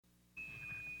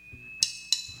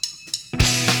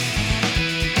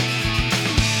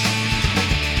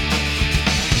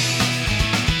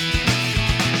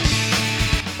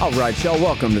All right, y'all,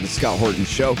 welcome to the Scott Horton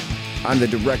Show. I'm the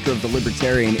director of the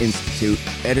Libertarian Institute,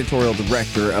 editorial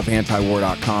director of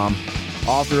antiwar.com,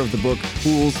 author of the book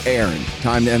Fool's Errand,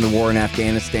 Time to End the War in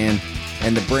Afghanistan,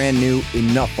 and the brand new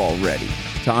Enough Already,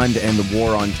 Time to End the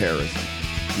War on Terrorism.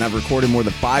 And I've recorded more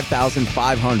than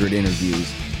 5,500 interviews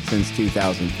since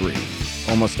 2003,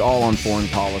 almost all on foreign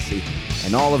policy,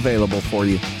 and all available for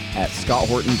you at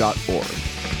scotthorton.org.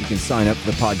 You can sign up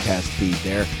for the podcast feed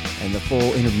there, and the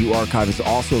full interview archive is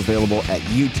also available at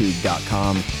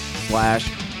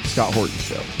youtube.com/Scott Horton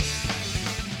Show.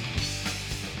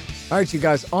 All right, you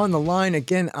guys, on the line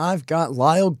again, I've got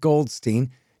Lyle Goldstein.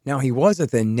 Now, he was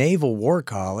at the Naval War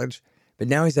College, but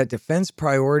now he's at Defense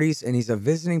Priorities, and he's a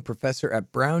visiting professor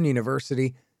at Brown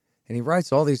University, and he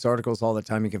writes all these articles all the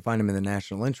time. You can find him in the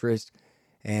National Interest,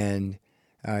 and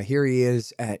here he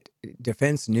is at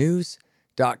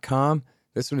defensenews.com.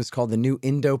 This one is called The New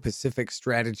Indo-Pacific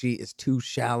Strategy is Too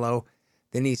Shallow.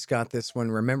 Then he's got this one,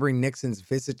 Remembering Nixon's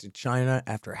Visit to China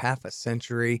After Half a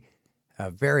Century. A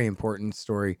very important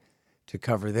story to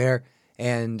cover there.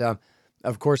 And,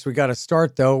 of course, we got to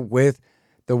start, though, with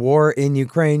the war in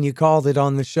Ukraine. You called it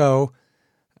on the show.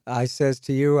 I says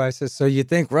to you, so you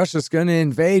think Russia's going to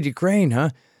invade Ukraine, huh?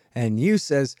 And you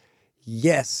says,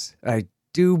 yes, I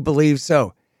do believe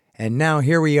so. And now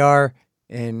here we are,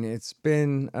 and it's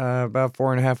been about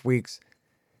 4.5 weeks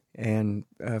and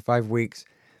 5 weeks,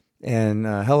 and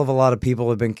a hell of a lot of people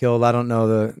have been killed. I don't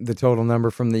know the total number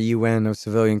from the UN of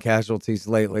civilian casualties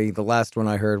lately. The last one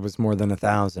I heard was more than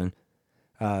 1,000.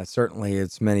 Certainly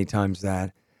it's many times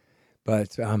that.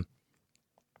 But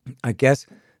I guess,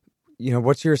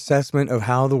 what's your assessment of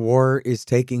how the war is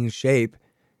taking shape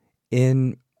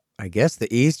in, I guess, the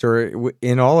East or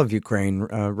in all of Ukraine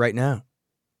right now?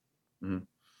 Mm-hmm.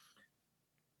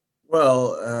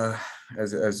 Well,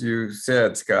 as you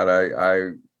said, Scott,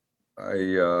 I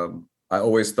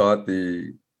always thought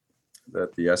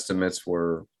that the estimates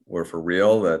were for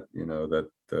real. That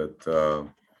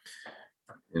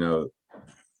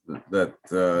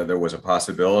there was a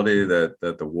possibility that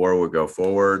the war would go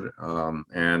forward,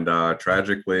 and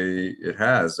tragically it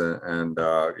has. And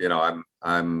I'm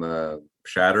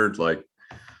shattered like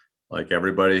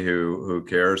everybody who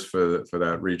cares for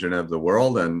that region of the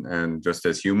world, and just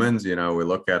as humans, we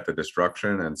look at the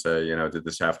destruction and say, did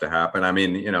this have to happen? I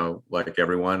mean, like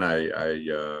everyone,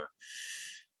 I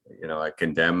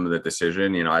condemn the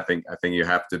decision. I think you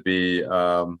have to be,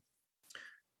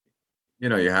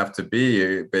 you have to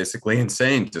be basically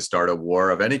insane to start a war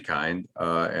of any kind,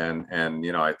 and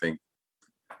I think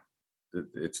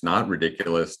it's not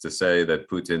ridiculous to say that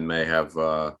Putin may have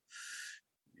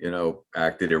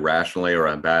acted irrationally or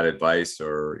on bad advice,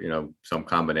 or, some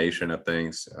combination of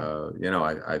things.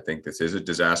 I think this is a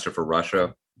disaster for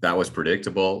Russia. That was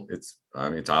predictable. It's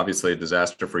obviously a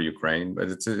disaster for Ukraine, but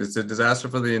it's a disaster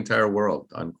for the entire world,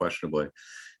 unquestionably.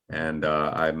 And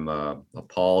I'm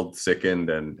appalled, sickened,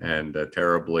 and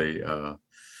terribly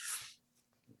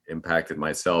impacted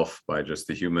myself by just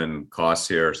the human costs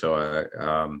here. So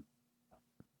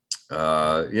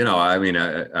I'll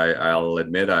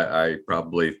admit I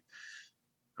probably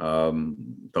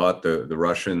thought the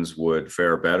Russians would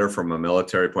fare better from a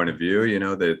military point of view.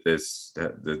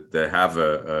 That they have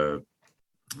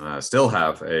still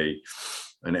have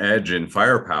an edge in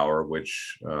firepower,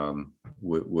 which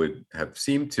would have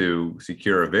seemed to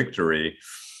secure a victory.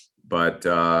 But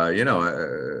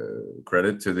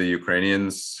credit to the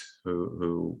Ukrainians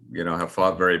who have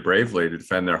fought very bravely to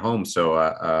defend their home. So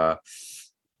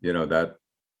that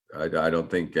I don't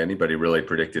think anybody really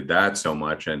predicted that so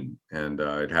much, and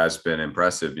it has been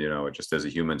impressive, just as a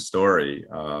human story.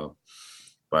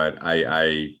 But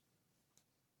I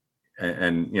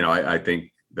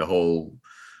think the whole,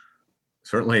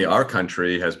 certainly our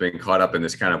country has been caught up in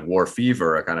this kind of war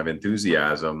fever, a kind of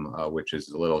enthusiasm, which is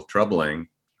a little troubling,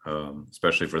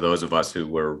 especially for those of us who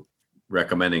were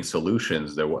recommending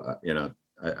solutions.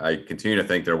 I continue to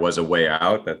think there was a way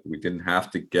out, that we didn't have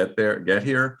to get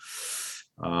here.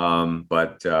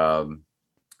 But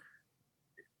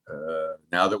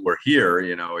now that we're here,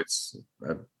 it's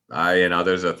I and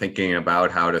others are thinking about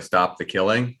how to stop the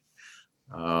killing.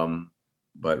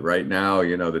 But right now,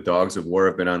 the dogs of war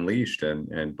have been unleashed,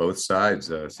 and both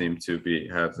sides seem to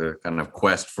have the kind of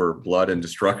quest for blood and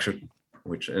destruction,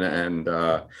 which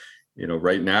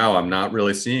right now I'm not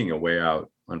really seeing a way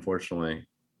out, unfortunately.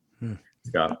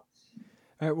 Scott.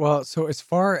 All right, well, so as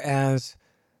far as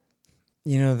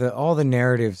all the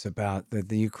narratives about that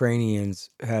the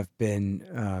Ukrainians have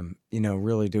been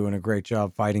really doing a great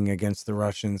job fighting against the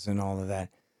Russians and all of that,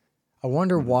 I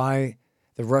wonder why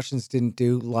the Russians didn't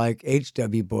do like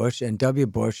H.W. Bush and W.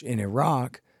 Bush in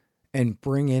Iraq and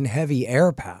bring in heavy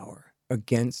air power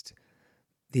against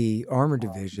the armored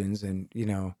divisions and,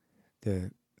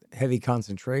 the heavy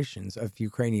concentrations of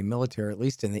Ukrainian military, at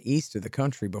least in the east of the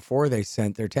country, before they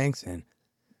sent their tanks in.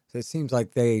 So it seems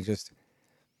like they just,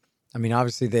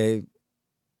 obviously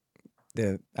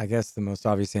I guess the most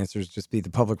obvious answer is just be the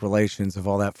public relations of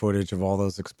all that footage of all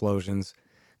those explosions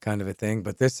kind of a thing.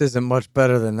 But this isn't much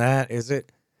better than that, is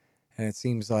it? And it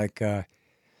seems like, or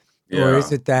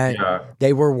is Yeah, it that yeah.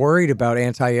 they were worried about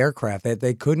anti-aircraft, that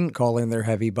they couldn't call in their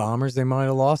heavy bombers? They might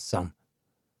have lost some.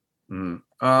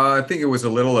 I think it was a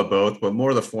little of both, but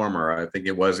more the former. I think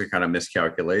it was a kind of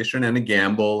miscalculation and a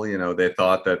gamble. They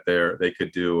thought that they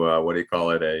could do what do you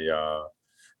call it, a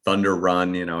thunder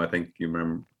run. I think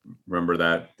you remember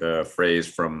that phrase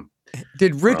from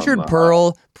Did Richard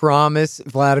Pearl promise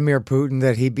Vladimir Putin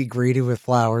that he'd be greeted with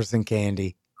flowers and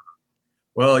candy?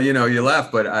 Well, you laugh,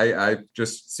 but I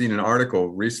just seen an article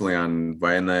recently on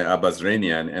Voyennoye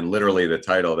Obozrenie, and literally the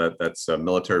title that's a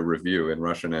military review in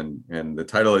Russian, and the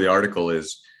title of the article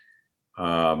is,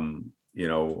 why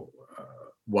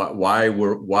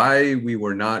we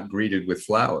were not greeted with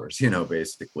flowers,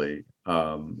 basically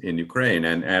in Ukraine,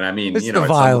 and I mean, It's the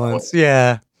violence,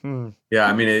 yeah. Yeah,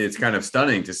 I mean, it's kind of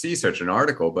stunning to see such an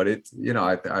article, but it's,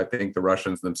 I think the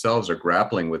Russians themselves are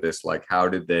grappling with this. Like, how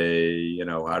did they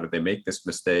make this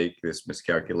mistake, this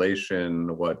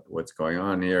miscalculation? What's going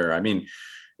on here? I mean,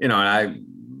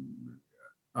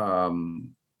 I'm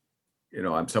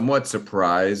somewhat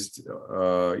surprised.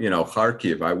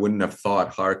 Kharkiv, I wouldn't have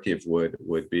thought Kharkiv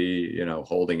would be,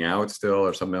 holding out still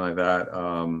or something like that.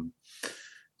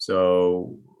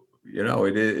 So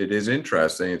it is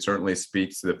interesting. It certainly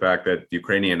speaks to the fact that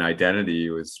Ukrainian identity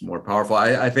was more powerful.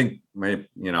 I think,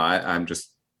 I'm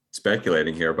just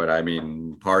speculating here, but I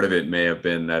mean, part of it may have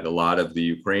been that a lot of the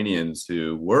Ukrainians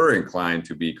who were inclined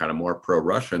to be kind of more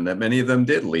pro-Russian, that many of them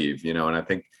did leave, and I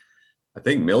think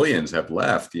millions have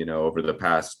left, over the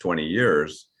past 20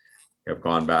 years, have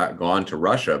gone to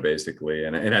Russia, basically.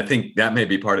 And I think that may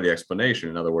be part of the explanation.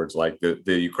 In other words, like the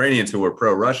Ukrainians who were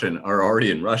pro-Russian are already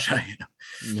in Russia,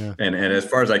 Yeah. And as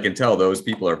far as I can tell, those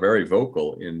people are very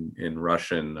vocal in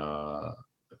Russian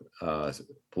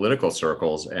political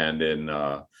circles and in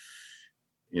on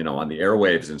the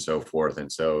airwaves and so forth.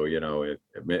 And so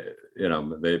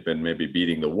they've been maybe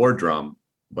beating the war drum,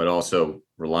 but also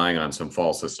relying on some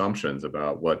false assumptions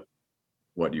about what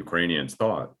Ukrainians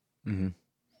thought. Mm-hmm.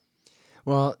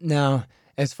 Well, now,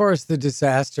 as far as the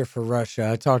disaster for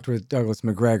Russia, I talked with Douglas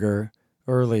Macgregor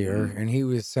earlier, and he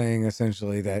was saying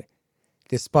essentially that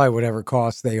despite whatever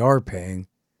costs they are paying,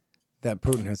 that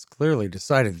Putin has clearly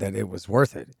decided that it was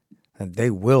worth it, that they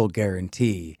will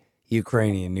guarantee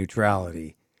Ukrainian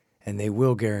neutrality, and they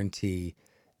will guarantee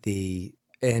the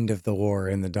end of the war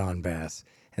in the Donbass,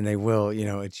 and they will,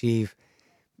 achieve,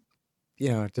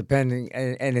 depending,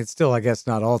 and it's still, I guess,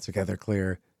 not altogether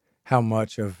clear how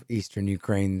much of eastern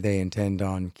Ukraine they intend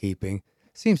on keeping.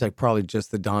 Seems like probably just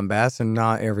the Donbass and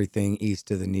not everything east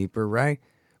of the Dnieper, right?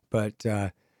 But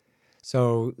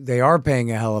so they are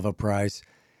paying a hell of a price,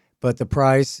 but the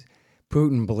price,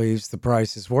 Putin believes the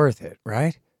price is worth it,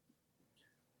 right?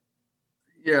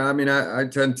 Yeah, I mean, I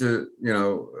tend to,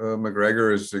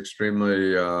 Macgregor is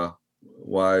extremely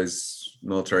wise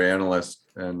military analyst,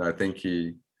 and I think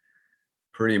he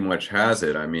pretty much has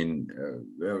it. I mean,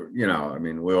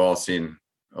 we've all seen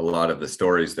a lot of the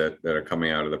stories that are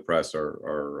coming out of the press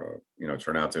are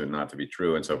turn out to not to be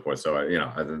true and so forth. So,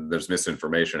 there's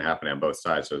misinformation happening on both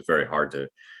sides. So it's very hard to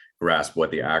grasp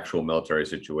what the actual military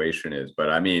situation is. But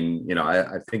I mean,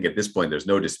 I think at this point, there's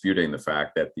no disputing the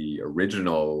fact that the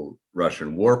original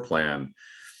Russian war plan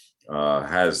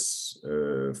has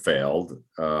failed.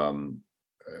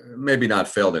 Maybe not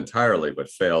failed entirely, but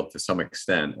failed to some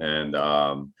extent.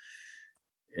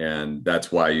 And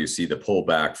that's why you see the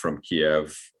pullback from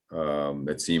Kiev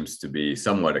that seems to be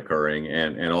somewhat occurring.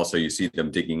 And also you see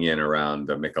them digging in around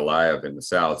Mykolaiv in the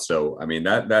south. So, I mean,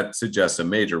 that suggests a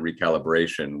major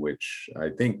recalibration, which I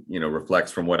think,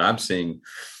 reflects from what I'm seeing,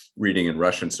 reading in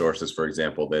Russian sources, for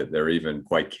example, that they're even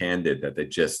quite candid that they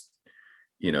just,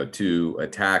 to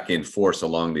attack in force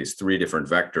along these three different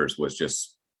vectors was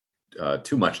just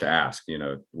too much to ask,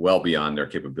 well beyond their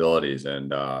capabilities.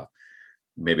 And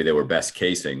maybe they were best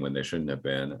casing when they shouldn't have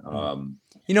been.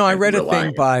 I read a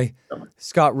thing by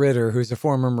Scott Ritter, who's a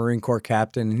former Marine Corps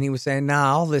captain, and he was saying,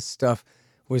 all this stuff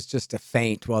was just a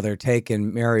feint while they're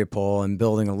taking Mariupol and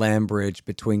building a land bridge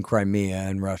between Crimea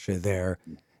and Russia there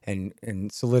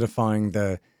and solidifying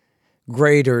the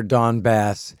greater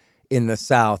Donbass in the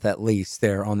south, at least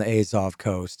there on the Azov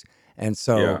coast. And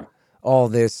so all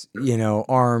this,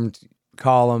 armed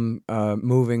column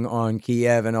moving on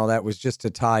Kiev and all that was just to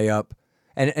tie up,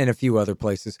 and a few other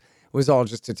places, was all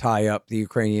just to tie up the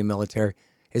Ukrainian military.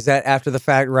 Is that after the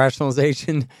fact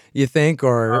rationalization, you think,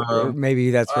 or Um,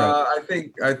 maybe that's right? I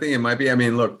think it might be. I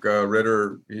mean, look,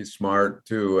 Ritter, he's smart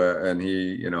too, and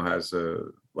he, has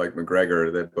like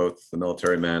McGregor. They're both the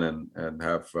military men and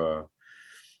have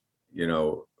you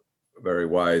know very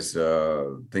wise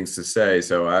things to say.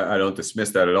 So I don't dismiss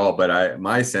that at all. But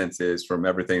my sense is from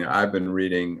everything I've been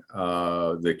reading,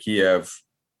 the Kiev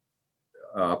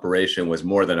operation was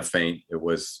more than a feint. It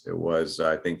was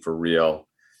I think for real.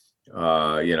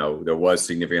 There was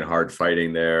significant hard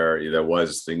fighting there. There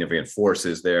was significant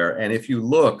forces there. And if you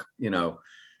look,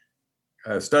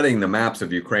 studying the maps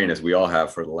of Ukraine, as we all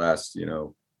have for the last,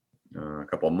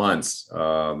 couple of months,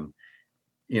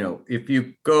 if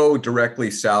you go directly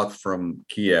south from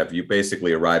Kiev, you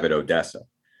basically arrive at Odessa.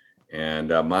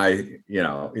 And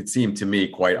it seemed to me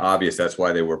quite obvious that's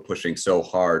why they were pushing so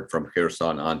hard from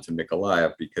Kherson onto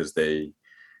Mykolaiv, because they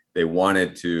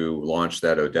wanted to launch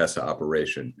that Odessa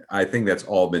operation. I think that's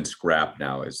all been scrapped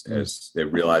now as they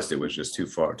realized it was just too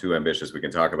far, too ambitious. We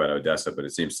can talk about Odessa, but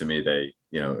it seems to me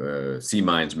sea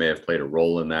mines may have played a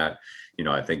role in that.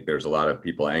 I think there's a lot of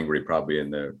people angry probably in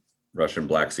the Russian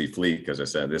Black Sea Fleet, because I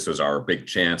said this was our big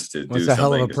chance to do It's a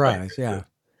hell of something. a prize, yeah.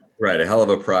 Right, a hell of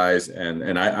a prize,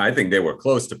 and I think they were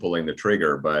close to pulling the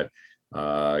trigger, but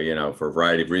for a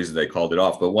variety of reasons they called it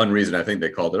off. But one reason I think they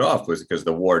called it off was because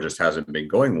the war just hasn't been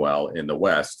going well in the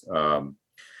West. I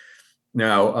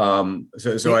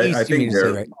think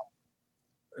they're right?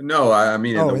 No, I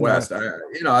mean in the West.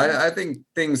 I think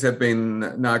things have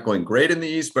been not going great in the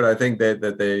East, but I think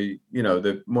that they've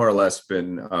more or less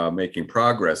been making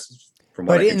progress from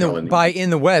what I can tell. In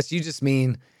the West, you just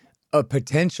mean a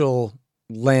potential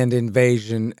land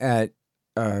invasion at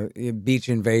beach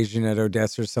invasion at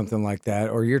Odessa or something like that,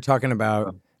 or you're talking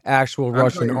about actual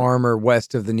Russian armor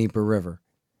west of the Dnieper River?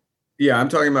 Yeah, I'm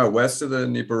talking about west of the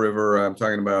Dnieper River. I'm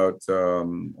talking about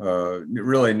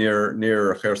really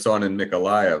near Kherson and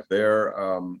Mykolaiv. There,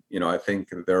 I think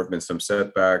there have been some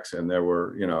setbacks, and there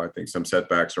were, I think some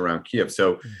setbacks around Kiev.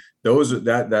 So those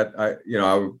I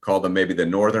would call them maybe the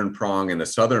northern prong and the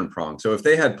southern prong. So if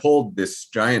they had pulled this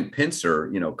giant pincer,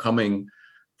 coming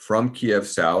from Kiev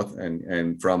south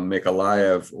and from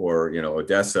Mykolaiv or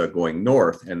Odessa going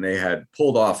north, and they had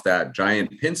pulled off that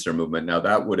giant pincer movement, now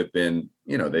that would have been,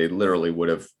 they literally would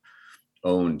have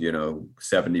owned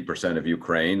 70% of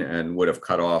Ukraine and would have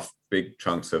cut off big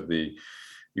chunks of the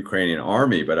Ukrainian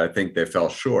army. But I think they fell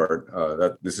short.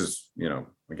 That this is,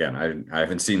 again, I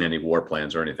haven't seen any war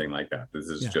plans or anything like that. This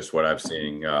is just what I've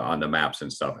seen on the maps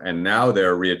and stuff. And now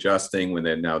they're readjusting when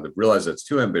they realize it's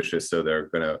too ambitious, so they're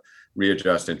going to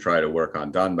readjust and try to work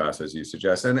on Donbass, as you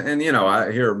suggest. And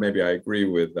maybe I agree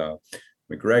with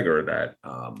McGregor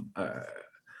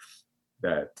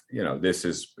that this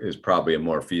is probably a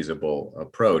more feasible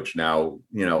approach. Now,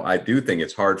 I do think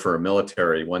it's hard for a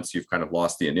military once you've kind of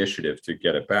lost the initiative to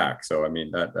get it back. So I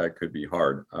mean that could be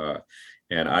hard.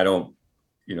 And I don't,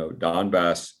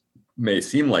 Donbass may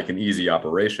seem like an easy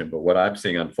operation, but what I'm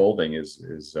seeing unfolding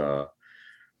is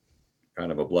kind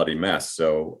of a bloody mess.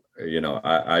 So,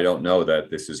 I don't know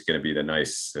that this is going to be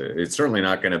it's certainly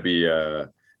not going to be a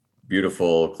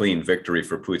beautiful, clean victory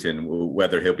for Putin,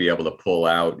 whether he'll be able to pull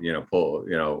out,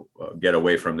 get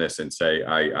away from this and say,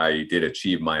 I did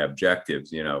achieve my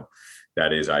objectives,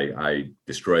 that is, I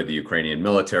destroyed the Ukrainian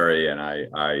military and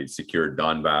I secured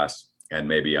Donbass, and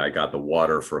maybe I got the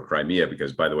water for Crimea,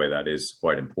 because by the way, that is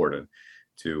quite important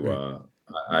to,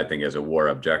 I think, as a war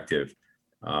objective.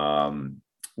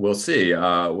 We'll see.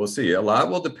 We'll see. A lot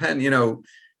will depend.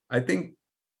 I think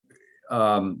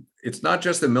it's not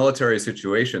just the military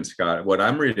situation, Scott. What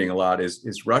I'm reading a lot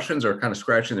is Russians are kind of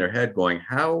scratching their head, going,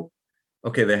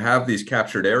 okay, they have these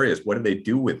captured areas. What do they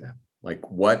do with them? Like,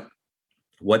 what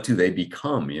do they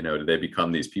become? Do they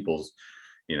become these people's,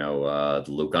 the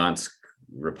Lugansk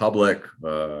Republic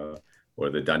or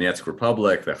the Donetsk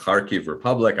Republic, the Kharkiv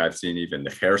Republic? I've seen even the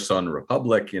Kherson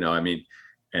Republic.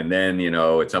 And then,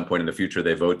 at some point in the future,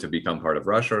 they vote to become part of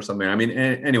Russia or something.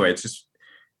 Anyway, it's just,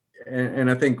 and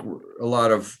I think a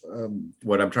lot of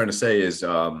what I'm trying to say is,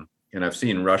 and I've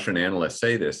seen Russian analysts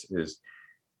say this, is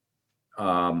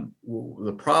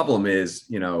the problem is,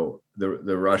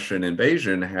 the Russian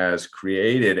invasion has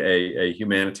created a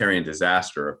humanitarian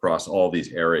disaster across all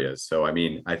these areas. So,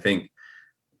 I think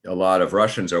a lot of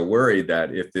Russians are worried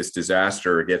that if this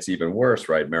disaster gets even worse,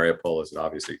 right? Mariupol is an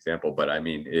obvious example, but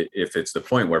if it's the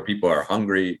point where people are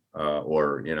hungry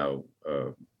or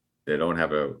they don't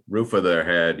have a roof over their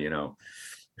head,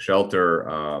 shelter,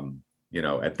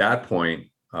 at that point,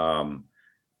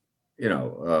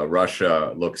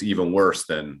 Russia looks even worse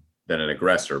than an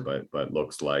aggressor, but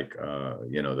looks like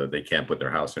that they can't put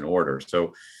their house in order.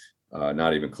 So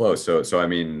not even close. So I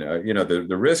mean,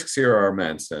 the risks here are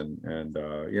immense, and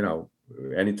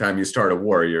anytime you start a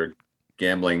war, you're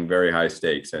gambling very high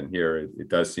stakes, and here it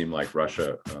does seem like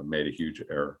Russia made a huge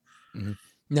error. Mm-hmm.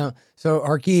 Now, so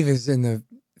Kharkiv is in the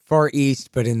far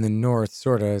east, but in the north,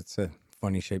 sort of. It's a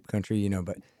funny shaped country,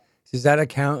 but does that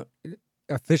account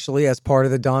officially as part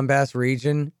of the Donbass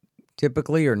region,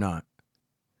 typically, or not?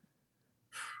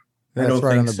 I don't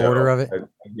right think on the border of it.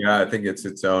 I think it's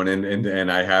its own,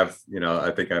 and I have,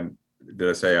 I think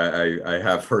I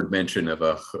have heard mention of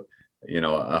a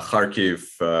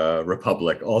Kharkiv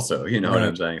Republic also. You know right. What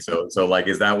I'm saying? So like,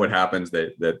 is that what happens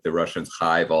that the Russians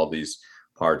hive all these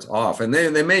parts off, and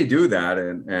they may do that,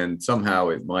 and somehow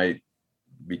it might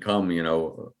become,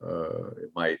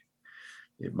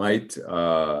 it might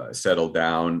settle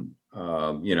down.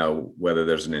 Whether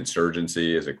there's an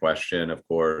insurgency is a question, of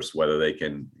course. Whether they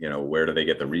can, where do they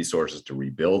get the resources to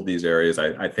rebuild these areas?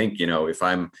 I think,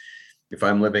 if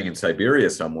I'm living in Siberia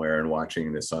somewhere and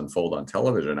watching this unfold on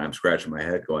television, I'm scratching my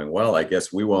head going, well, I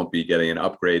guess we won't be getting an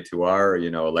upgrade to our,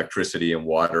 electricity and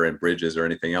water and bridges or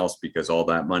anything else, because all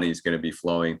that money is going to be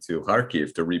flowing to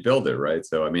Kharkiv to rebuild it, right?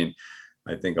 So, I mean,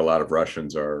 I think a lot of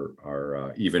Russians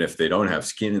are even if they don't have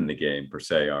skin in the game per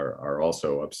se, are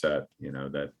also upset,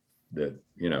 that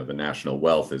the national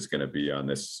wealth is going to be on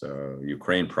this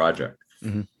Ukraine project.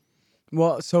 Mm-hmm.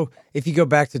 Well, so if you go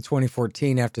back to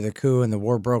 2014 after the coup and the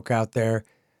war broke out there,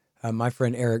 my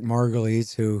friend Eric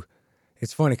Margulies, who,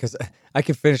 it's funny because I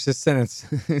can finish this sentence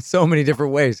in so many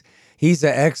different ways. He's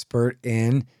an expert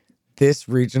in this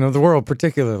region of the world,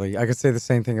 particularly. I could say the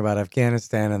same thing about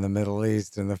Afghanistan and the Middle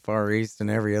East and the Far East and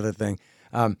every other thing.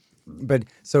 But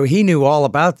so he knew all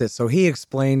about this. So he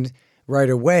explained right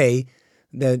away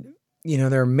that,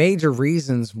 there are major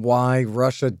reasons why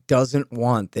Russia doesn't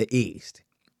want the East,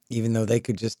 even though they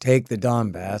could just take the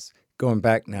Donbass, going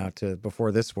back now to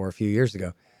before this war a few years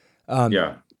ago.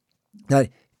 That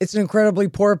it's an incredibly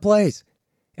poor place,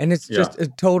 and it's just a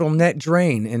total net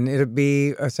drain, and it'd be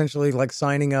essentially like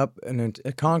signing up and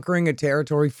conquering a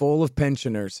territory full of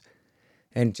pensioners,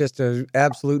 and just an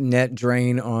absolute net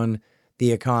drain on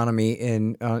the economy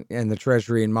and the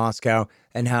treasury in Moscow,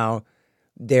 and how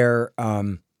their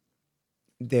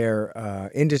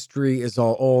industry is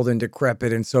all old and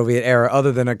decrepit in Soviet era,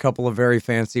 other than a couple of very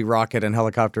fancy rocket and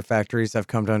helicopter factories I've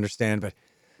come to understand. But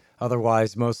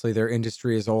otherwise, mostly their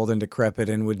industry is old and decrepit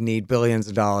and would need billions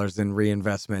of dollars in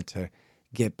reinvestment to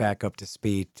get back up to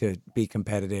speed, to be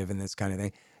competitive and this kind of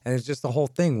thing. And it's just the whole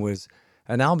thing was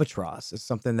an albatross. It's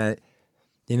something that,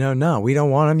 no, we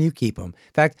don't want them, you keep them.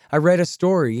 In fact, I read a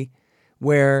story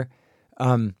where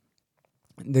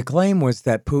the claim was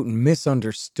that Putin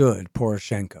misunderstood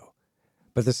Poroshenko.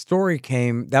 But the story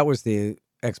that was the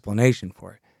explanation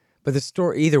for it. But the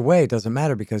story, either way, it doesn't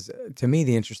matter, because to me,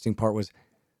 the interesting part was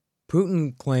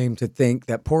Putin claimed to think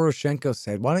that Poroshenko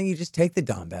said, why don't you just take the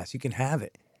Donbass? You can have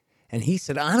it. And he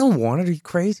said, I don't want it. Are you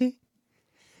crazy?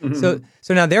 Mm-hmm.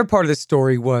 So now their part of the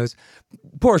story was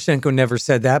Poroshenko never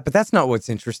said that, but that's not what's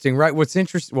interesting, right? What's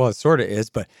interesting, well, it sort of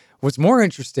is, but what's more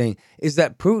interesting is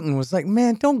that Putin was like,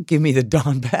 man, don't give me the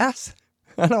Donbass.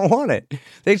 I don't want it.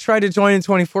 They tried to join in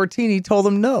 2014. He told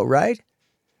them no, right?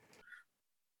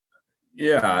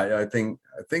 Yeah, I think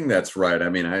that's right. I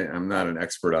mean, I'm not an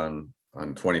expert on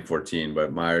 2014,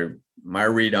 but my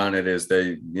read on it is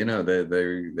they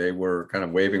were kind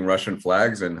of waving Russian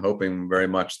flags and hoping very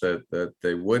much that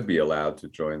they would be allowed to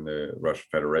join the Russian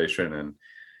Federation. And,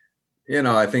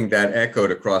 I think that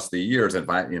echoed across the years. And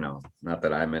not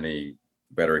that I'm any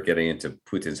better at getting into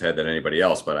Putin's head than anybody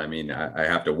else, but I mean, I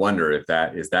have to wonder if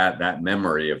that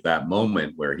memory of that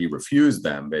moment where he refused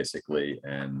them basically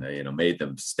and, made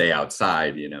them stay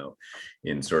outside,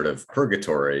 in sort of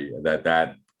purgatory,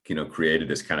 that created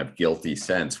this kind of guilty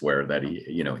sense where that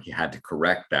he had to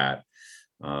correct that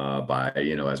by,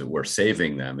 as it were,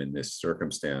 saving them in this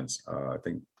circumstance. I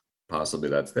think possibly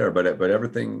that's there, but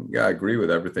everything, I agree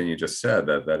with everything you just said,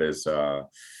 that is,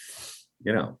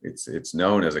 it's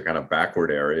known as a kind of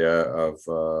backward area of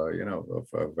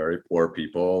very poor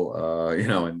people,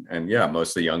 and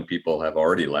mostly young people have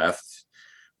already left.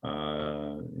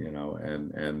 And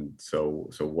so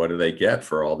what do they get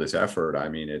for all this effort? I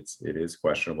mean, it is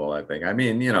questionable, I think. I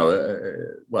mean,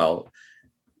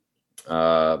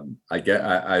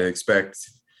 I expect,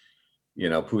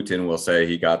 Putin will say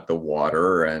he got the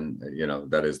water, and,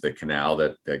 that is the canal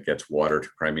that gets water to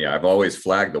Crimea. I've always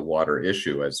flagged the water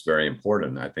issue as very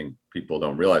important. I think people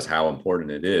don't realize how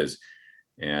important it is.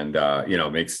 And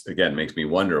makes me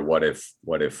wonder, what if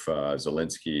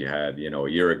Zelensky had, a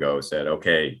year ago said,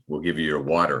 okay, we'll give you your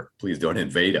water, please don't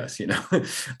invade us.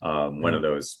 One of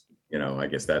those, I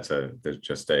guess there's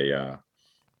just a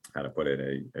how to put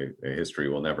it, a history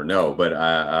we'll never know. But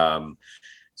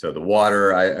so the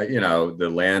water, the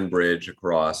land bridge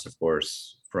across, of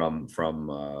course, from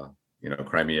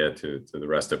Crimea to the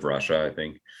rest of Russia, I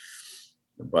think.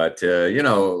 But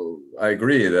I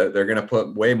agree that they're going to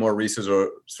put way more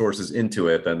resources into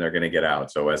it than they're going to get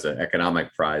out. So as an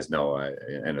economic prize, no,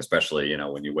 and especially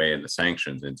when you weigh in the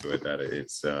sanctions into it, that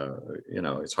it's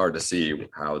it's hard to see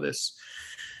how this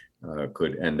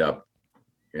could end up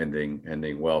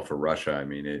ending well for Russia. I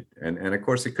mean, and of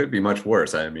course it could be much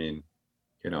worse. I mean,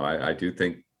 I do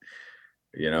think,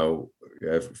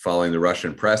 following the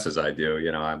Russian press as I do,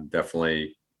 I'm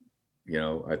definitely,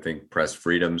 I think press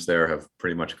freedoms there have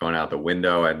pretty much gone out the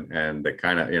window, and the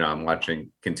kind of, I'm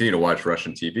continue to watch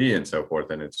Russian TV and so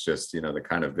forth. And it's just, the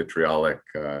kind of vitriolic,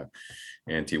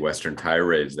 anti-Western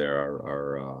tirades there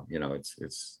are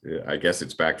it's I guess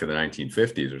it's back to the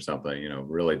 1950s or something,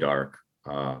 really dark.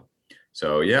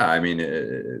 So yeah, I mean,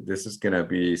 this is going to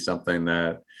be something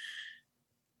that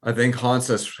I think haunts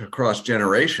us across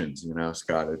generations.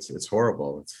 Scott, it's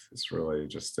horrible. It's really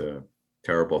just a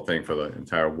terrible thing for the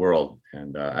entire world.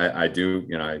 And I do,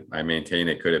 I maintain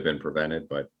it could have been prevented,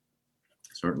 but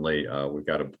certainly we've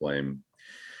got to blame.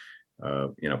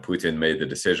 Putin made the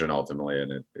decision ultimately,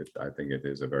 and I think it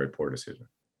is a very poor decision.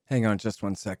 Hang on just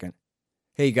 1 second.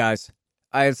 Hey guys,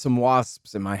 I had some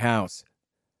wasps in my house.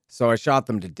 So I shot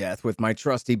them to death with my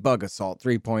trusty Bug Assault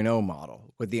 3.0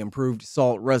 model with the improved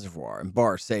salt reservoir and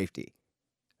bar safety.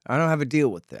 I don't have a deal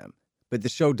with them, but the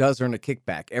show does earn a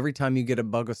kickback every time you get a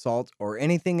Bug Assault or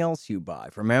anything else you buy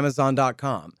from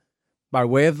Amazon.com by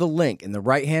way of the link in the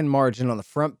right-hand margin on the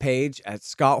front page at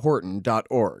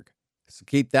scotthorton.org. So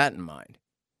keep that in mind.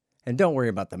 And don't worry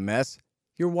about the mess.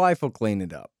 Your wife will clean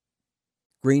it up.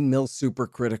 Green Mill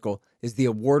Supercritical is the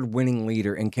award-winning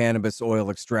leader in cannabis oil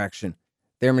extraction.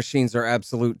 Their machines are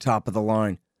absolute top of the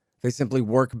line. They simply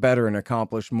work better and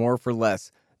accomplish more for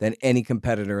less than any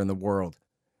competitor in the world.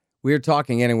 We are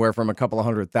talking anywhere from a couple of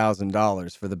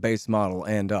 $100,000 for the base model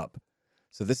and up.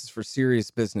 So this is for serious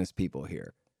business people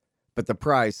here. But the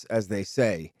price, as they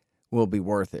say, will be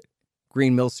worth it.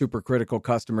 Green Mill Supercritical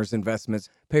customers' investments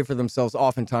pay for themselves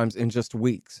oftentimes in just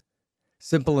weeks.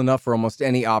 Simple enough for almost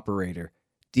any operator.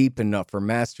 Deep enough for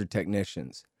master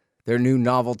technicians. Their new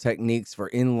novel techniques for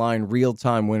inline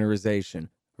real-time winterization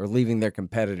are leaving their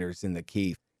competitors in the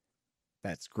key.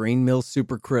 That's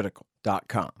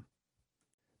greenmillsupercritical.com.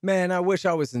 Man, I wish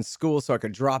I was in school so I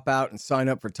could drop out and sign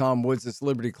up for Tom Woods'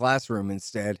 Liberty Classroom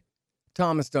instead.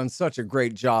 Tom has done such a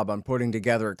great job on putting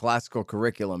together a classical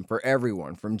curriculum for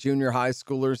everyone from junior high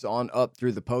schoolers on up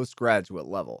through the postgraduate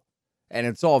level. And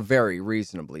it's all very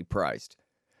reasonably priced.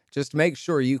 Just make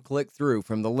sure you click through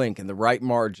from the link in the right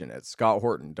margin at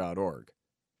scotthorton.org.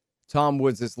 Tom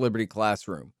Woods' Liberty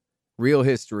Classroom. Real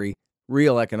history,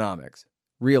 real economics,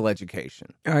 real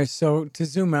education. All right, so to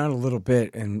zoom out a little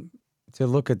bit and to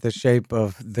look at the shape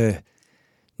of the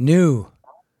new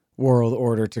world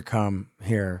order to come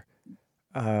here,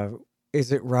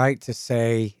 is it right to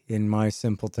say, in my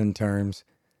simpleton terms,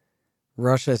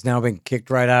 Russia has now been kicked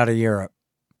right out of Europe?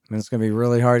 And it's going to be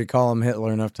really hard to call him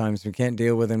Hitler enough times. We can't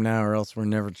deal with him now, or else we're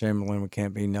Neville Chamberlain. We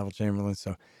can't be Neville Chamberlain.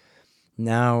 So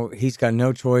now he's got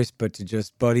no choice but to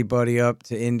just buddy up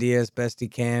to India as best he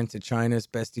can, to China as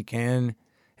best he can,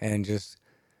 and just,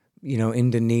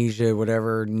 Indonesia,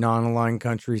 whatever non-aligned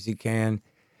countries he can.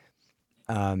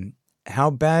 How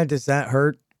bad does that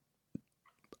hurt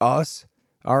us,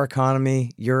 our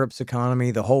economy, Europe's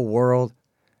economy, the whole world?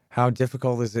 How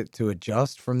difficult is it to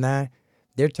adjust from that?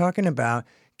 They're talking about,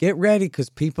 get ready because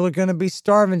people are going to be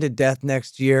starving to death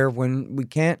next year when we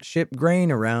can't ship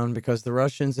grain around because the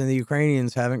Russians and the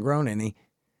Ukrainians haven't grown any,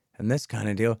 and this kind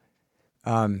of deal.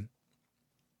 I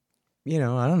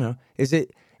don't know. Is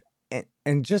it,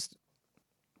 and just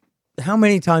how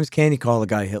many times can you call a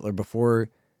guy Hitler before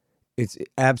it's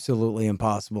absolutely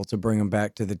impossible to bring him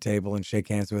back to the table and shake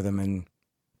hands with him and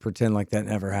pretend like that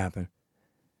never happened?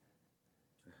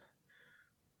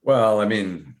 Well, I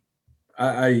mean,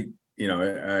 I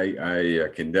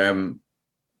condemn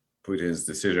Putin's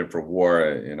decision for war.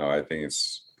 I think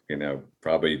it's,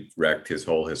 probably wrecked his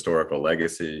whole historical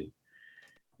legacy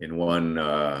in one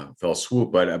fell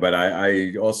swoop. But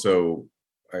I also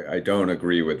don't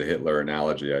agree with the Hitler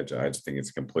analogy. I just think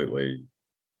it's completely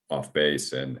off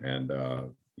base. And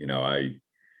I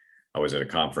was at a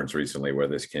conference recently where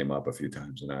this came up a few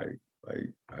times, and I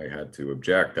had to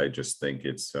object. I just think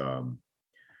it's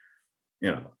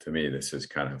to me, this is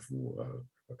kind of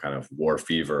a kind of war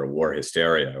fever, war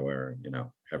hysteria, where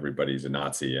everybody's a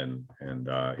Nazi, and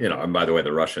by the way,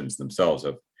 the Russians themselves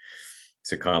have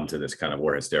succumbed to this kind of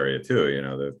war hysteria too.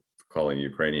 The calling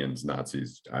Ukrainians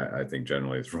Nazis, I think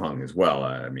generally is wrong as well.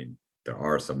 I mean, there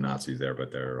are some Nazis there,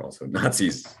 but there are also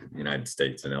Nazis in the United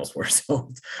States and elsewhere.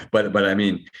 So, but I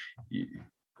mean,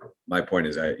 my point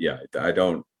is, I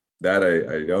don't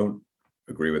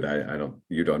agree with that.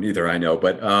 You don't either, I know,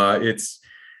 but as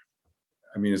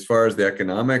far as the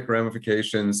economic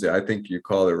ramifications, I think you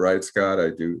call it right, Scott. I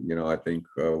do, I think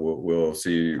we'll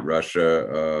see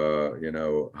Russia,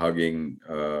 hugging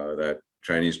that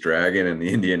Chinese dragon and the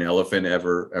Indian elephant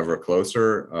ever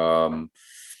closer.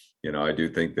 I do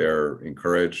think they're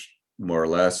encouraged more or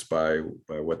less by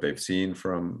what they've seen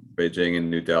from Beijing and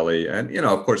New Delhi. And,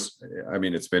 of course,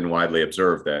 it's been widely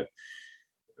observed that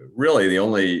really the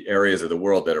only areas of the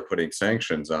world that are putting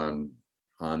sanctions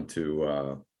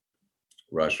onto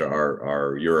Russia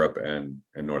are Europe and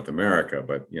North America,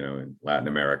 but in Latin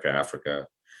America, Africa,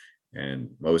 and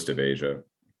most of Asia,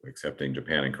 excepting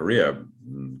Japan and Korea,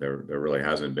 there really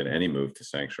hasn't been any move to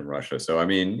sanction Russia. So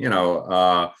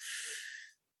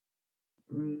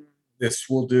this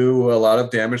will do a lot of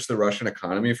damage to the Russian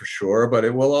economy for sure, but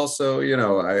it will also,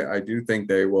 I do think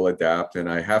they will adapt, and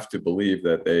I have to believe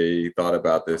that they thought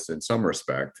about this in some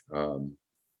respect.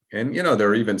 And, there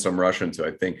are even some Russians,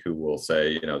 I think, who will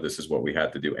say, this is what we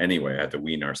had to do anyway. I had to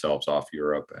wean ourselves off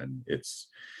Europe. And it's,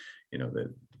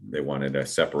 that they wanted a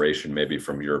separation maybe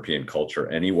from European culture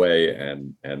anyway.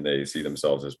 And they see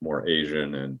themselves as more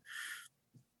Asian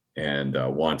and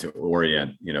want to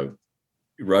orient,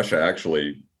 Russia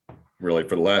actually really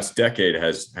for the last decade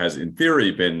has in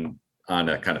theory been on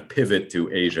a kind of pivot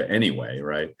to Asia anyway,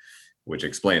 right? Which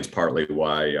explains partly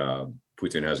why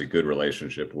Putin has a good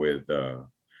relationship with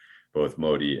both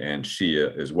Modi and Xi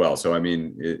as well. So,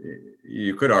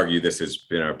 you could argue this has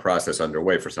been a process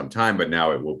underway for some time, but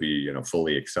now it will be,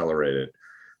 fully accelerated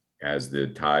as the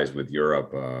ties with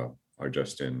Europe are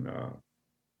just in,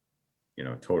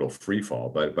 total free fall.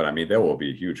 But there will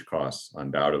be huge costs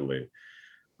undoubtedly.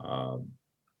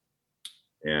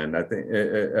 And I think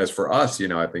as for us,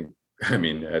 I think,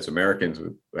 as Americans,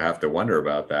 we have to wonder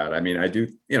about that. I do,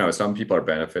 some people are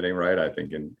benefiting, right? I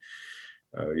think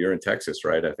you're in Texas,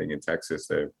 right? I think in Texas,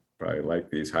 they probably like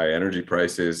these high energy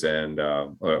prices and,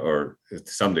 or to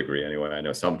some degree anyway, I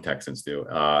know some Texans do.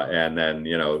 And then,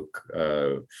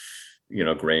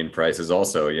 grain prices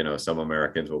also, some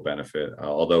Americans will benefit.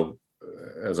 Although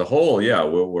as a whole,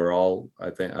 we're all,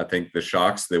 I think the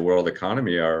shocks to the world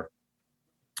economy are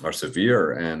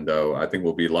severe. And I think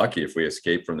we'll be lucky if we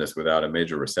escape from this without a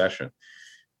major recession.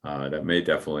 That may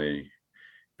definitely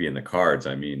be in the cards.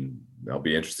 I'll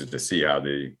be interested to see how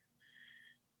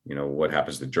what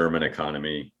happens to the German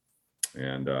economy,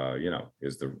 and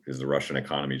is the Russian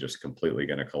economy just completely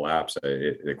going to collapse?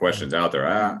 The question's out there.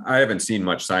 I haven't seen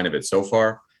much sign of it so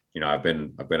far. I've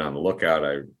been on the lookout.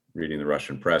 I'm reading the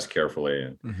Russian press carefully,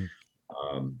 and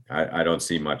I don't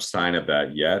see much sign of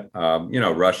that yet.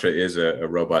 Russia is a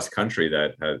robust country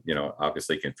that has,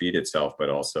 obviously can feed itself, but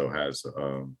also has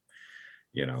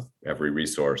every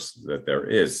resource that there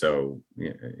is. So,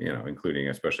 including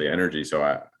especially energy. So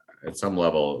at some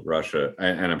level, Russia,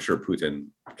 and I'm sure Putin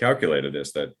calculated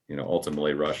this, that,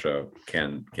 ultimately Russia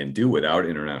can do without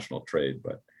international trade,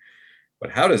 but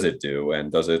how does it do?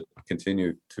 And does it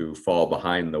continue to fall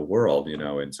behind the world,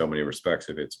 in so many respects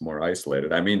if it's more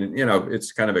isolated?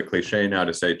 It's kind of a cliche now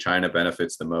to say China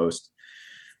benefits the most.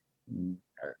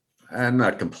 I'm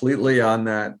not completely on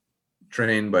that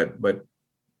train, but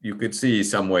you could see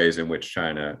some ways in which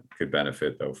China could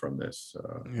benefit, though, from this.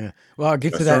 Well, I'll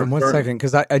get to that in one second,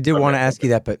 because I did want to ask you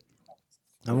that, but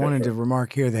I wanted to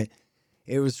remark here that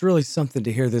it was really something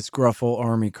to hear this gruff old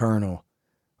Army colonel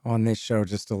on this show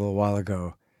just a little while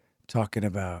ago talking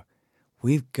about,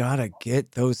 we've got to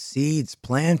get those seeds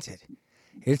planted.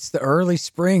 It's the early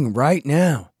spring right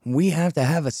now. We have to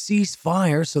have a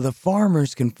ceasefire so the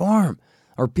farmers can farm,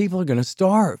 or people are going to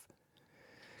starve.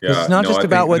 It's not just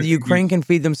about whether Ukraine can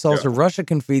feed themselves or Russia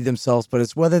can feed themselves, but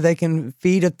it's whether they can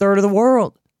feed a third of the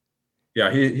world. Yeah,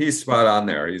 he's spot on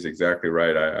there. He's exactly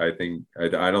right. I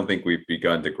don't think we've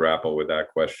begun to grapple with that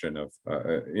question of,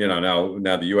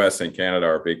 now the U.S. and Canada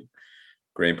are big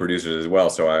grain producers as well.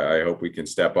 So I hope we can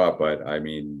step up. But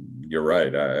you're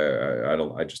right.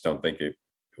 I just don't think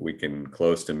we can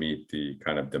close to meet the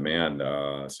kind of demand.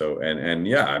 And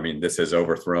yeah, I mean, this has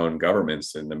overthrown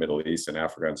governments in the Middle East and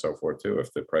Africa and so forth too.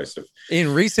 If the price of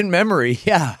In recent memory,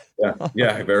 yeah.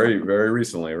 yeah, very, very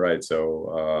recently, right?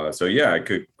 So yeah, it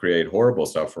could create horrible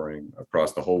suffering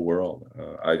across the whole world.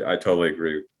 I totally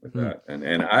agree with that,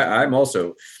 and I'm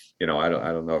also, I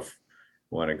don't know if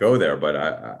you want to go there, but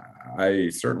I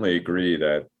certainly agree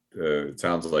that it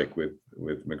sounds like with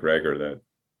McGregor that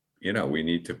we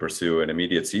need to pursue an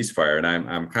immediate ceasefire. And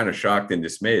I'm kind of shocked and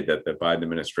dismayed that the Biden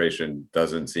administration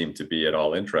doesn't seem to be at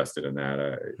all interested in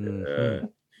that.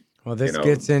 Well, this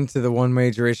gets into the one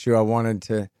major issue I wanted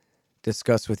to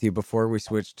discuss with you before we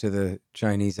switch to the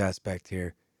Chinese aspect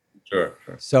here. Sure.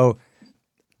 So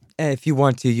if you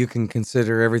want to, you can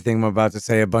consider everything I'm about to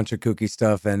say a bunch of kooky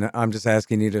stuff, and I'm just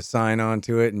asking you to sign on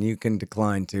to it, and you can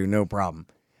decline to, no problem.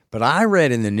 But I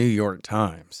read in the New York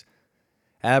Times,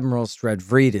 Admiral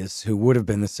Stavridis, who would have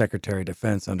been the Secretary of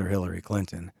Defense under Hillary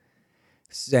Clinton,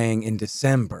 saying in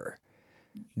December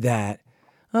that,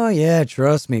 oh yeah,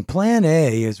 trust me, Plan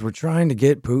A is we're trying to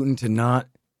get Putin to not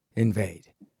invade.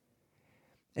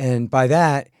 And by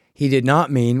that, he did not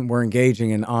mean we're engaging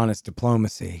in honest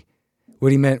diplomacy.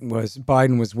 What he meant was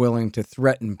Biden was willing to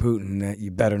threaten Putin that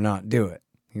you better not do it.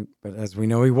 But as we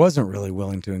know, he wasn't really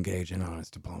willing to engage in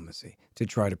honest diplomacy to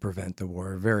try to prevent the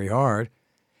war. Very hard.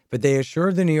 But they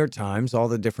assured the New York Times, all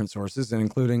the different sources, and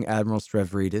including Admiral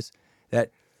Stavridis,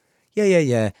 that,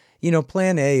 yeah,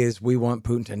 Plan A is we want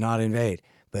Putin to not invade.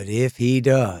 But if he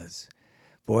does,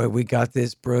 boy, we got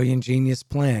this brilliant genius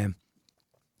plan.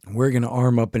 We're going to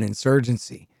arm up an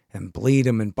insurgency and bleed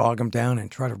them and bog them down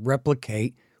and try to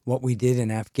replicate what we did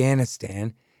in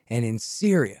Afghanistan and in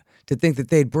Syria. To think that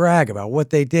they'd brag about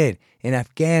what they did in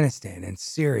Afghanistan and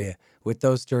Syria with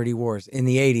those dirty wars. In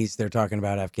the 80s, they're talking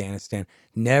about Afghanistan.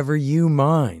 Never you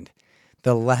mind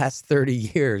the last 30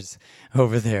 years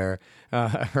over there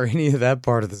or any of that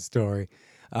part of the story.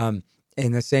 And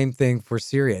the same thing for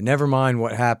Syria. Never mind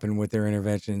what happened with their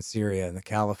intervention in Syria and the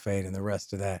caliphate and the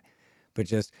rest of that. But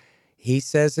just, he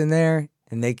says in there,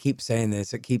 and they keep saying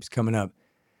this, it keeps coming up,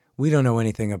 we don't know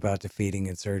anything about defeating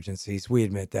insurgencies. We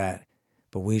admit that.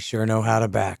 But we sure know how to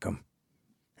back them.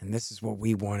 And this is what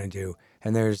we want to do.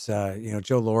 And there's,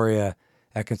 Joe Loria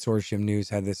at Consortium News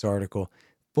had this article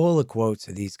full of quotes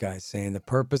of these guys saying the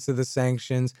purpose of the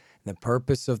sanctions and the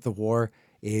purpose of the war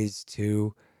is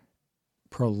to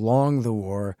prolong the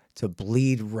war, to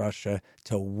bleed Russia,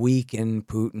 to weaken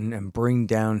Putin and bring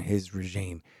down his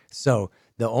regime. So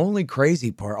the only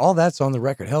crazy part, all that's on the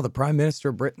record. Hell, the Prime Minister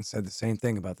of Britain said the same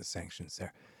thing about the sanctions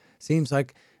there. Seems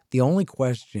like the only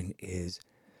question is,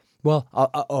 well,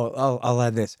 I'll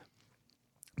add this.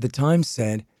 The Times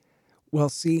said, well,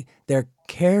 see, they're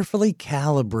carefully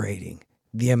calibrating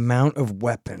the amount of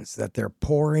weapons that they're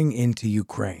pouring into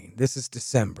Ukraine. This is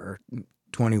December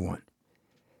 21.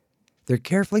 They're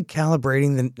carefully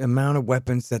calibrating the amount of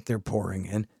weapons that they're pouring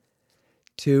in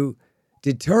to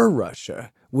deter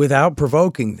Russia without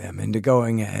provoking them into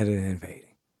going ahead and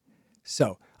invading.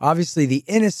 So, obviously, the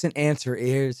innocent answer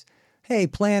is, hey,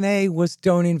 Plan A was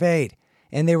don't invade.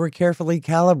 And they were carefully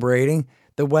calibrating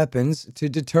the weapons to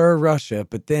deter Russia.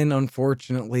 But then,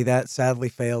 unfortunately, that sadly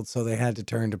failed, so they had to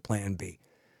turn to Plan B.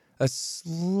 A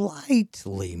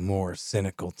slightly more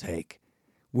cynical take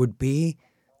would be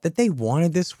that they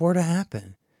wanted this war to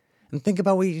happen. And think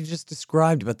about what you just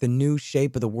described about the new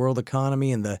shape of the world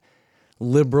economy and the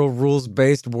liberal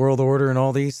rules-based world order and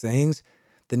all these things.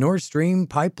 The Nord Stream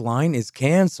pipeline is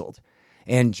canceled,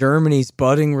 and Germany's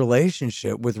budding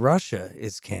relationship with Russia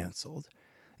is canceled.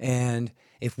 And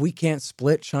if we can't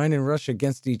split China and Russia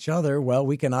against each other, well,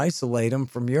 we can isolate them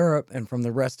from Europe and from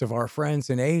the rest of our friends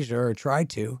in Asia, or try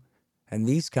to, and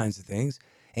these kinds of things.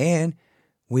 And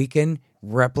we can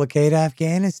replicate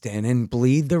Afghanistan and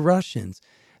bleed the Russians.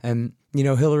 And,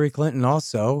 Hillary Clinton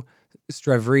also,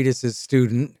 Stavridis'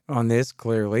 student on this,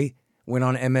 clearly, went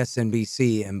on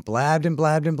MSNBC and blabbed and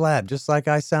blabbed and blabbed, just like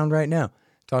I sound right now,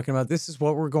 talking about this is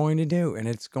what we're going to do, and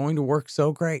it's going to work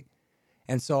so great.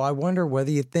 And so I wonder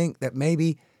whether you think that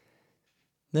maybe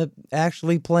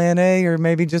actually Plan A, or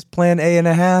maybe just Plan A and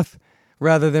a half,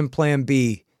 rather than Plan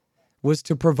B, was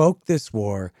to provoke this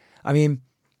war. I mean,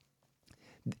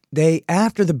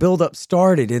 after the buildup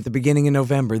started at the beginning of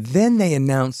November, then they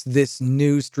announced this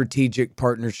new strategic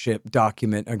partnership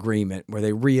document agreement where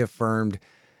they reaffirmed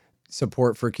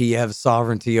support for Kiev's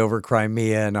sovereignty over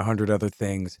Crimea and 100 other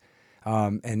things.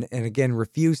 And again,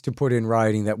 refused to put in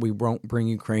writing that we won't bring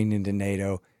Ukraine into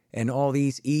NATO, and all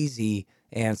these easy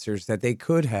answers that they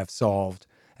could have solved.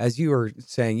 As you were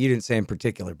saying, you didn't say in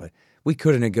particular, but we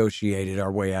could have negotiated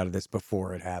our way out of this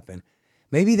before it happened.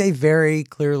 Maybe they very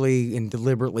clearly and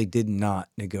deliberately did not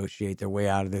negotiate their way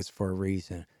out of this for a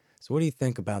reason. So what do you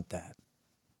think about that?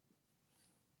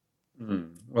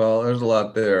 Well, there's a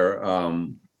lot there.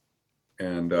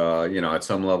 And at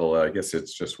some level, I guess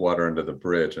it's just water under the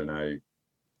bridge. And I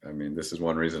mean, this is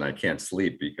one reason I can't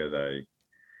sleep, because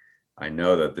I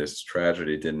know that this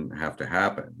tragedy didn't have to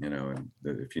happen, and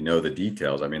if you know the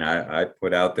details. I mean, I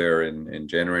put out there in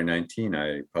January 19,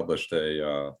 I published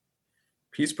a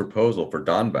peace proposal for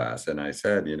Donbass. And I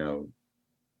said,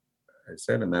 I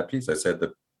said in that piece, I said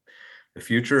that the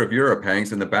future of Europe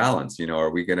hangs in the balance. Are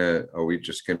we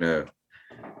just gonna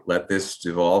let this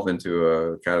devolve into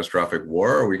a catastrophic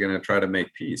war, or are we going to try to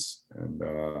make peace? And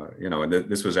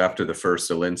this was after the first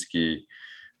Zelensky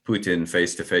Putin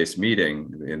face-to-face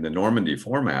meeting in the Normandy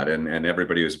format, and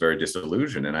everybody was very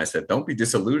disillusioned. And I said, don't be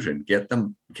disillusioned, get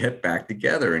back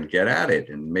together and get at it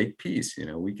and make peace.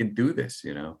 We can do this.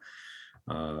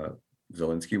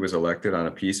 Zelensky was elected on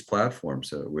a peace platform,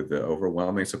 so with the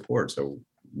overwhelming support. So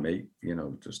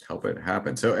just help it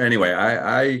happen. So anyway,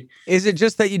 I is it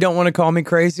just that you don't want to call me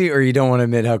crazy, or you don't want to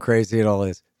admit how crazy it all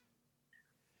is?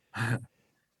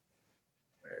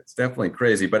 It's definitely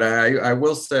crazy, but I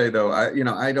will say though, I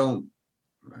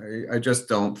just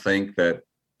don't think that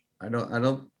I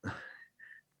don't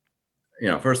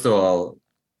first of all,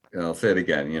 I'll say it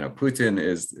again, Putin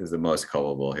is the most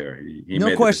culpable here. He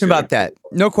no question about that.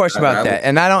 No question about that.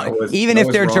 And I don't, even if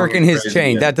they're jerking his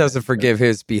chain, that doesn't forgive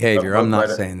his behavior. I'm not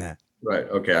saying that. Right.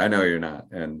 Okay. I know you're not.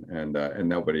 And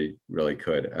nobody really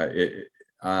could.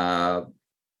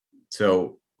 So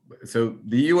the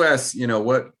U.S.,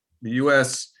 the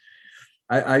U.S.,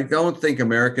 I don't think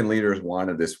American leaders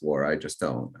wanted this war. I just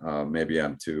don't. Maybe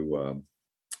I'm too,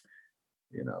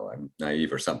 I'm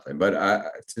naive or something. But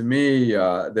to me,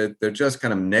 they're just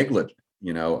kind of negligent.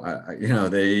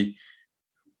 They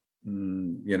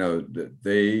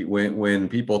when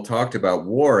people talked about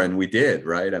war, and we did,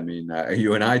 right? I mean,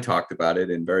 you and I talked about it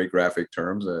in very graphic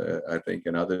terms. I think,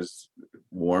 and others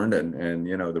warned, and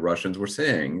the Russians were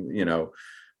saying,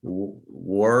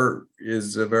 war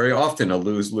is very often a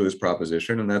lose-lose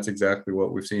proposition, and that's exactly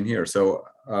what we've seen here. So,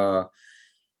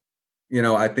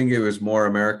 I think it was more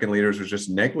American leaders were just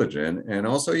negligent. And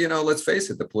also, let's face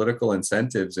it, the political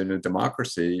incentives in a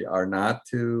democracy are not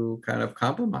to kind of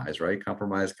compromise, right?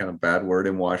 Compromise, kind of bad word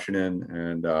in Washington.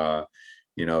 And,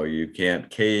 you can't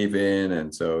cave in.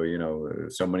 And so,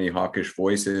 so many hawkish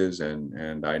voices.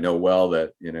 And I know well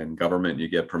that, in government, you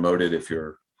get promoted if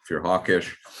you're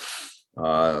hawkish.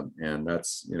 And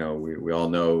that's, we all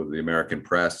know the American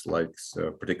press likes,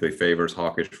 particularly favors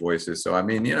hawkish voices. So, I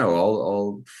mean,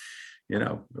 all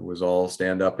it was all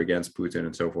stand up against Putin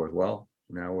and so forth. Well,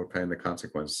 now we're paying the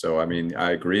consequence. So, I mean,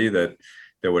 I agree that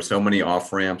there were so many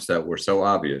off ramps that were so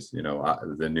obvious.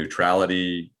 The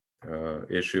neutrality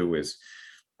issue is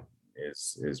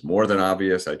more than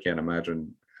obvious. I can't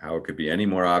imagine how it could be any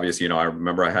more obvious. I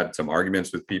remember I had some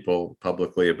arguments with people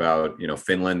publicly about,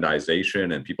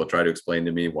 Finlandization, and people try to explain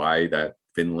to me why that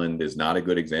Finland is not a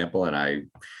good example. And I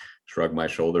shrugged my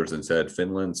shoulders and said,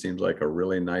 Finland seems like a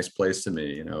really nice place to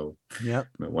me, Yep.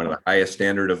 One of the highest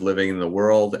standard of living in the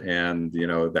world, and,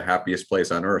 the happiest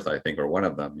place on earth, I think, or one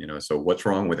of them, so what's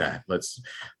wrong with that? Let's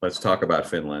talk about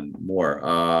Finland more,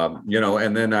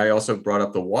 and then I also brought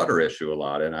up the water issue a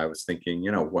lot. And I was thinking,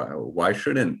 why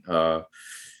shouldn't,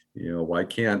 why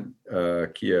can't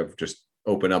Kiev just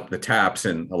open up the taps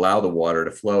and allow the water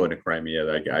to flow into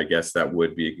Crimea? I guess that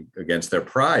would be against their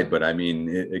pride. But I mean,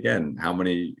 again, how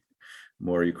many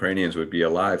more Ukrainians would be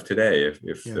alive today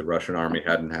if the Russian army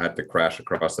hadn't had to crash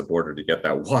across the border to get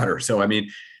that water? So, I mean,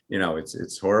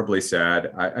 it's horribly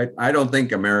sad. I don't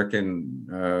think American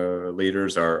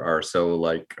leaders are so,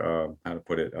 like, how to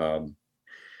put it,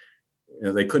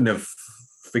 they couldn't have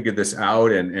figured this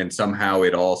out, and somehow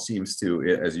it all seems to,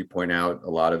 as you point out, a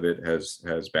lot of it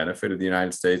has benefited the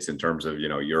United States in terms of,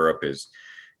 Europe is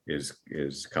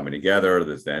coming together.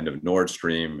 There's the end of Nord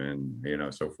Stream,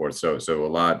 and so forth. So a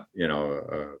lot,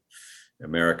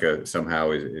 America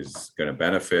somehow is going to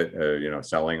benefit,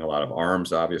 selling a lot of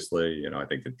arms. Obviously, I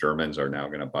think the Germans are now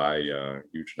going to buy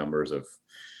huge numbers of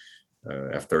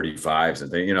F-35s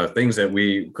and things that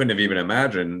we couldn't have even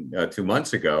imagined 2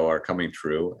 months ago are coming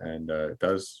true. And it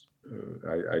does,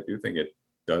 I do think it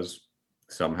does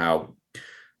somehow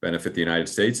benefit the United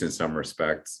States in some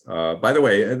respects. By the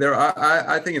way,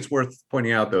 I think it's worth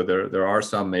pointing out, though, there are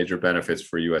some major benefits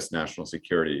for U.S. national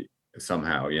security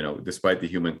somehow, despite the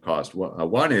human cost.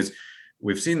 One is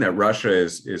we've seen that Russia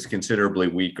is considerably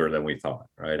weaker than we thought,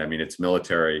 right? I mean, its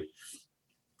military,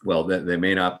 well, they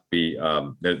may not be,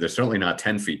 they're certainly not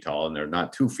 10 feet tall, and they're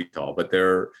not 2 feet tall, but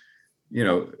they're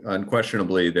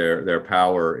unquestionably their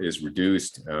power is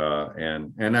reduced,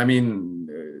 and I mean,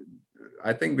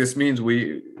 I think this means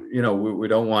we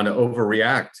don't want to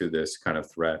overreact to this kind of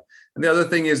threat. And the other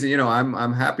thing is,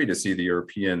 I'm happy to see the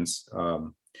Europeans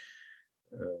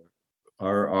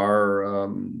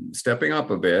are stepping up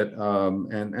a bit,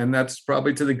 and that's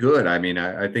probably to the good. I mean,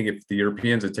 I think if the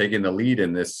Europeans had taken the lead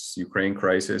in this Ukraine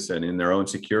crisis and in their own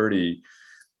security,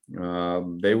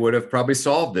 they would have probably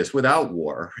solved this without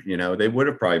war. They would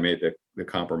have probably made the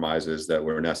compromises that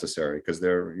were necessary, because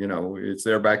it's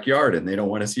their backyard and they don't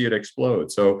want to see it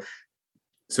explode. So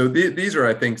these are,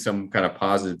 I think, some kind of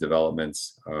positive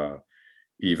developments,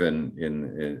 even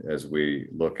in as we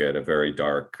look at a very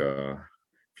dark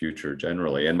future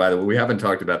generally. And by the way, we haven't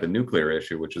talked about the nuclear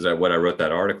issue, which is what I wrote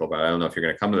that article about. I don't know if you're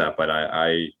going to come to that, but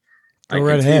I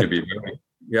continue to be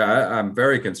I'm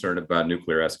very concerned about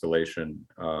nuclear escalation.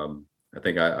 I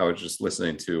think I was just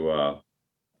listening to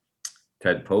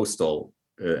Ted Postel,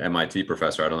 MIT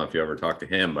professor. I don't know if you ever talked to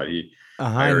him, but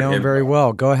I know him very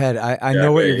well. Go ahead. I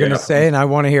know what you're going to say, and I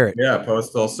want to hear it. Yeah,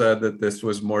 Postel said that this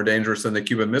was more dangerous than the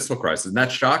Cuban Missile Crisis. And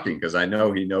that's shocking, because I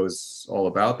know he knows all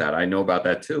about that. I know about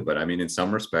that too. But I mean, in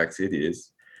some respects, it is.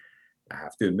 I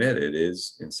have to admit, it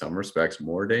is in some respects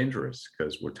more dangerous,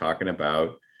 because we're talking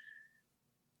about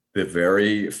the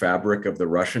very fabric of the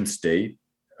Russian state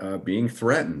being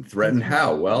threatened. Threatened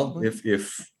how? Well,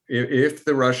 if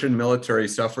the Russian military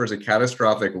suffers a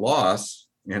catastrophic loss,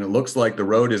 and it looks like the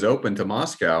road is open to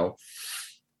Moscow,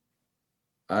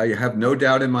 I have no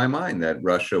doubt in my mind that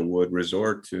Russia would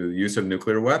resort to the use of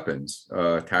nuclear weapons,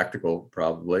 tactical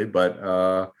probably,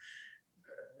 but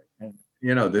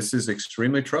this is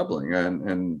extremely troubling,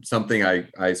 and something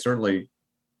I certainly.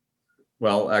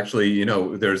 Well, actually,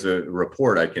 there's a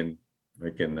report I can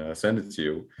send it to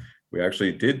you. We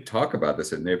actually did talk about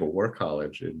this at Naval War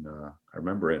College I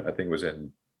remember it. I think it was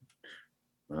in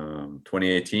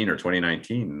 2018 or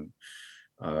 2019.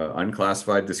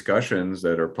 Unclassified discussions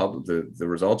that are public. The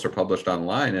results are published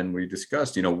online, and we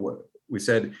discussed. What we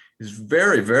said is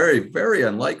very, very, very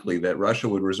unlikely that Russia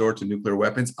would resort to nuclear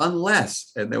weapons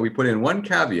unless, and then we put in one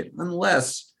caveat,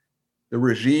 unless the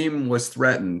regime was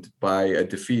threatened by a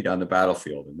defeat on the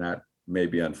battlefield, and that may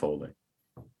be unfolding.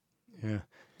 Yeah,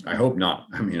 I hope not.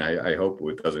 I mean, I hope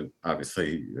it doesn't.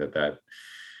 Obviously, that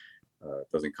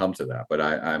doesn't come to that. But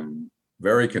I'm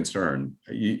very concerned.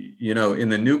 In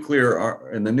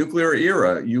the nuclear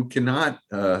era, you cannot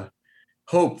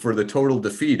hope for the total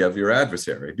defeat of your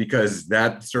adversary, because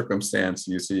that circumstance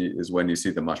you see is when you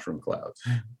see the mushroom clouds.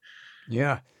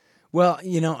 Yeah. Well,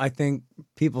 I think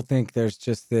people think there's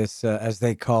just this, as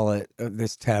they call it,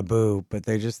 this taboo, but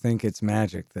they just think it's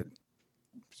magic, that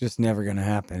it's just never going to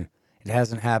happen. It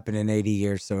hasn't happened in 80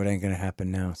 years, so it ain't going to happen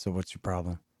now. So what's your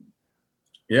problem?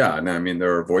 Yeah, and I mean,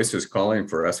 there are voices calling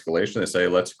for escalation. They say,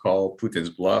 let's call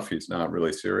Putin's bluff. He's not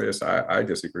really serious. I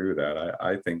disagree with that.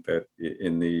 I think that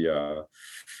in the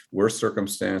worst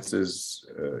circumstances,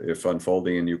 if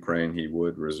unfolding in Ukraine, he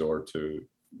would resort to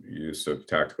use of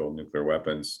tactical nuclear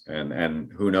weapons,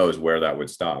 and who knows where that would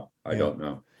stop. I don't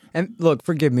know. And look,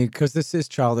 forgive me, because this is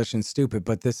childish and stupid,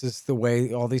 but this is the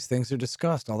way all these things are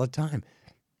discussed all the time.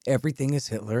 Everything is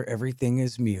Hitler. Everything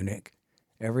is Munich.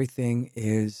 Everything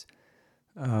is,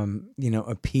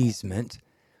 appeasement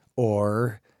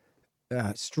or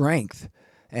strength.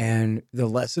 And the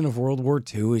lesson of World War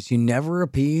II is you never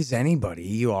appease anybody.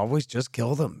 You always just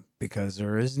kill them, because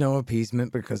there is no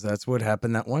appeasement, because that's what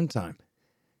happened that one time.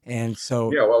 And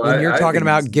so when you're talking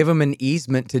about give them an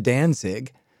easement to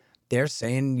Danzig, they're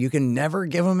saying you can never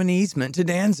give them an easement to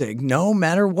Danzig, no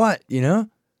matter what, Yeah,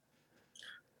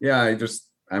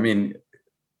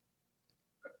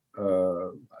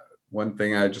 one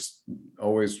thing I just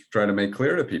always try to make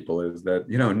clear to people is that,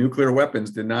 nuclear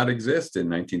weapons did not exist in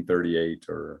 1938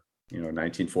 or,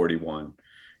 1941.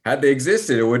 Had they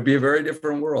existed, it would be a very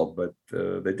different world, but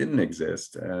they didn't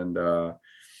exist. And,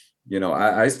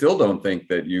 I still don't think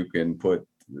that you can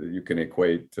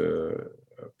equate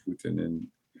Putin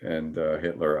and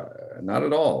Hitler. Not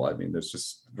at all. I mean, there's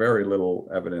just very little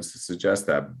evidence to suggest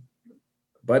that.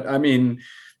 But I mean,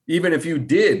 even if you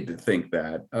did think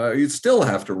that, you'd still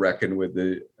have to reckon with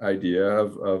the idea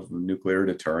of nuclear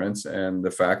deterrence, and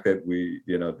the fact that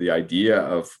the idea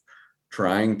of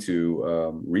trying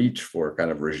to reach for kind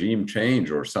of regime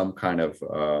change or some kind of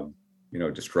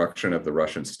destruction of the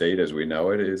Russian state as we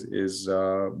know it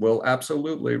will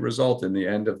absolutely result in the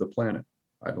end of the planet.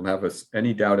 I don't have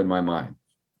any doubt in my mind.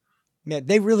 Yeah,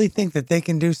 they really think that they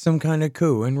can do some kind of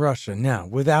coup in Russia now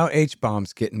without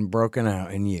H-bombs getting broken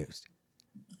out and used.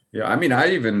 Yeah, I mean,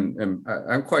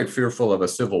 I'm quite fearful of a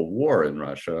civil war in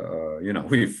Russia.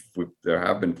 There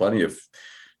have been plenty of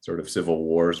sort of civil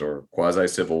wars or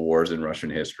quasi-civil wars in Russian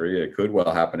history. It could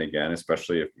well happen again,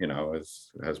 especially if, as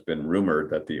has been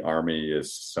rumored that the army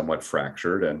is somewhat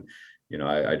fractured. And,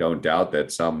 I don't doubt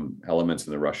that some elements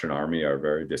in the Russian army are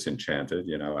very disenchanted.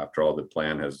 After all, the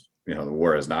plan has, the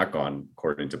war has not gone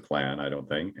according to plan, I don't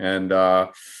think. And,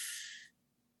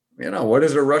 what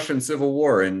does a Russian civil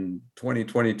war in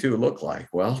 2022 look like?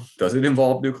 Well, does it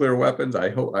involve nuclear weapons?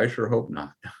 I sure hope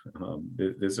not.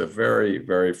 It's a very,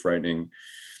 very frightening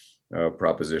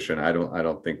proposition. I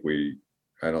don't think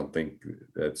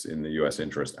that's in the U.S.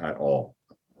 interest at all.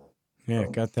 Yeah,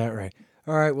 got that right.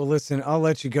 All right. Well, listen, I'll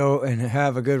let you go and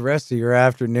have a good rest of your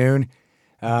afternoon.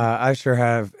 I sure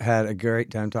have had a great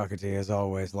time talking to you as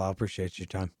always, Lyle. Appreciate your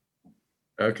time.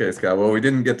 Okay, Scott. Well, we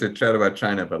didn't get to chat about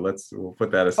China, but we'll put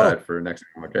that aside for next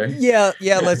time, okay? Yeah,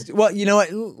 let's. Well, you know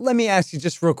what? Let me ask you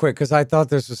just real quick, because I thought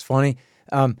this was funny.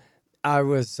 I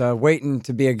was waiting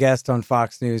to be a guest on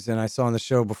Fox News, and I saw on the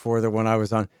show before that when I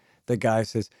was on, the guy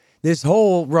says, this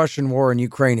whole Russian war in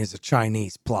Ukraine is a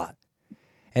Chinese plot.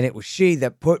 And it was she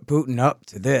that put Putin up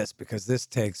to this, because this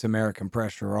takes American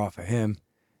pressure off of him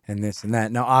and this and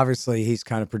that. Now, obviously, he's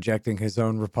kind of projecting his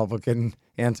own Republican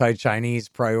anti-Chinese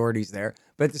priorities there.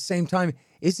 But at the same time,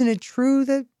 isn't it true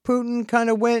that Putin kind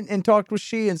of went and talked with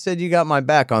Xi and said, you got my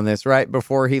back on this, right,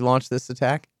 before he launched this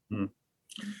attack?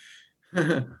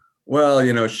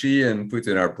 Well, Xi and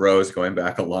Putin are bros going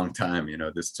back a long time.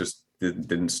 This just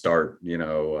didn't start,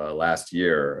 last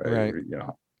year. Right.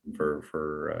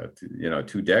 For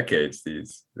 2 decades,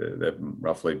 they've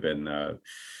roughly been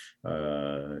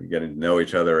getting to know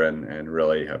each other and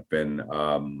really have been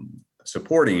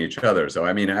supporting each other. So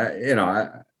I mean,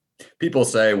 people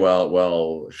say,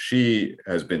 well, Xi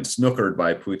has been snookered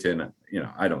by Putin.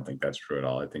 I don't think that's true at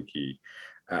all.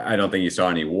 I don't think he saw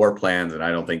any war plans, and I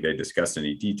don't think they discussed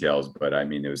any details. But I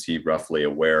mean, was he roughly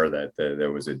aware that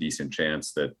there was a decent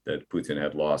chance that Putin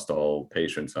had lost all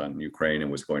patience on Ukraine and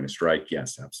was going to strike?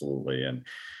 Yes, absolutely. And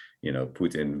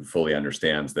Putin fully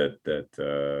understands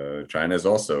that China is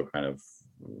also kind of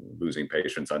losing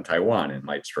patience on Taiwan and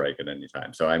might strike at any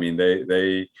time. So I mean,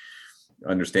 they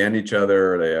understand each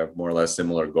other. They have more or less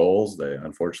similar goals.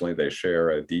 Unfortunately, they share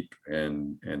a deep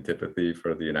antipathy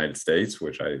for the United States,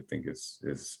 which I think is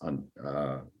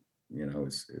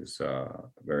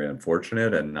very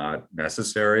unfortunate and not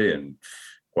necessary and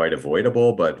quite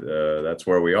avoidable. But that's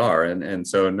where we are. And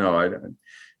so no, I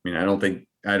don't think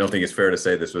it's fair to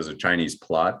say this was a Chinese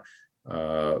plot.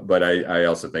 But I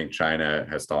also think China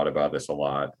has thought about this a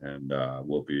lot and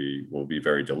will be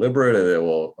very deliberate. They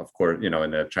will, of course, in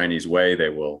the Chinese way, they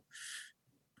will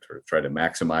sort of try to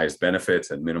maximize benefits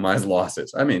and minimize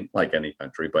losses. I mean, like any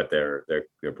country, but they're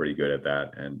pretty good at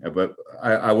that. But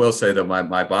I will say that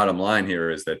my bottom line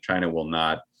here is that China will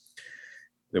not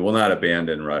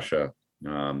abandon Russia.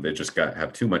 They just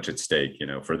have too much at stake.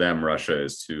 For them, Russia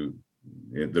is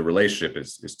the relationship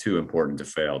is too important to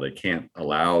fail. They can't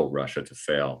allow Russia to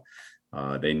fail.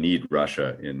 They need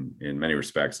Russia in many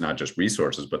respects, not just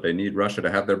resources, but they need Russia to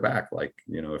have their back. Like,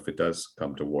 if it does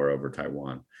come to war over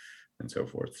Taiwan and so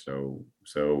forth. So,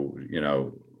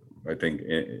 I think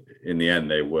in the end,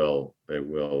 they will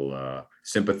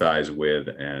sympathize with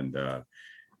and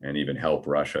even help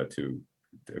Russia to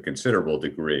a considerable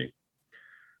degree.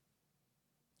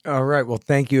 All right. Well,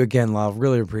 thank you again, Lyle.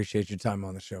 Really appreciate your time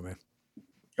on the show, man.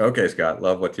 Okay, Scott.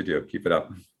 Love what you do. Keep it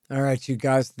up. All right, you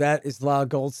guys. That is Lyle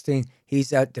Goldstein.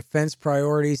 He's at Defense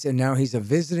Priorities, and now he's a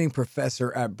visiting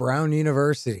professor at Brown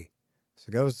University.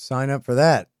 So go sign up for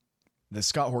that. The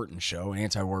Scott Horton Show,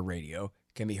 Anti-War Radio,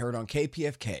 can be heard on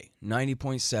KPFK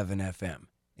 90.7 FM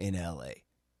in LA,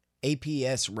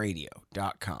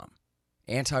 APSradio.com,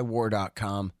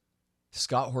 antiwar.com,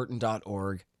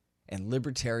 scotthorton.org, and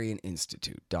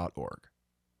libertarianinstitute.org.